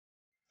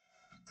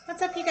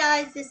What's up, you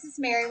guys? This is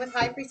Mary with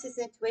High Priestess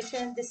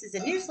Intuition. This is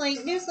a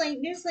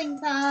newsling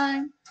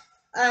time.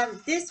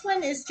 This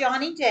one is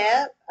Johnny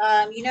Depp.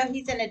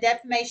 He's in a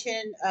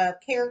defamation of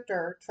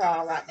character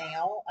trial right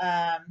now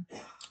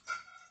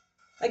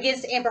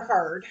against Amber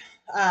Heard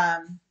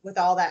with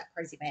all that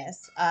crazy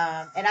mess.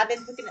 And I've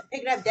been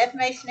picking up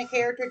defamation of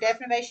character,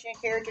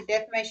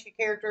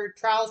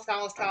 trials.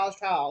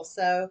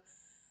 So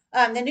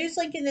the news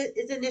link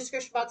is in the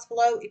description box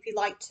below if you'd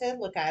like to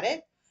look at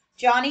it.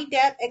 Johnny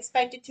Depp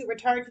expected to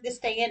return to the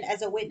stand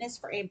as a witness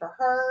for Amber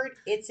Heard.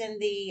 It's in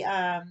the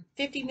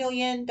 $50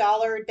 million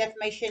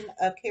defamation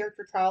of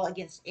character trial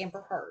against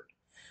Amber Heard.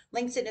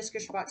 Links in the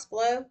description box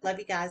below. Love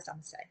you guys.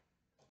 Namaste.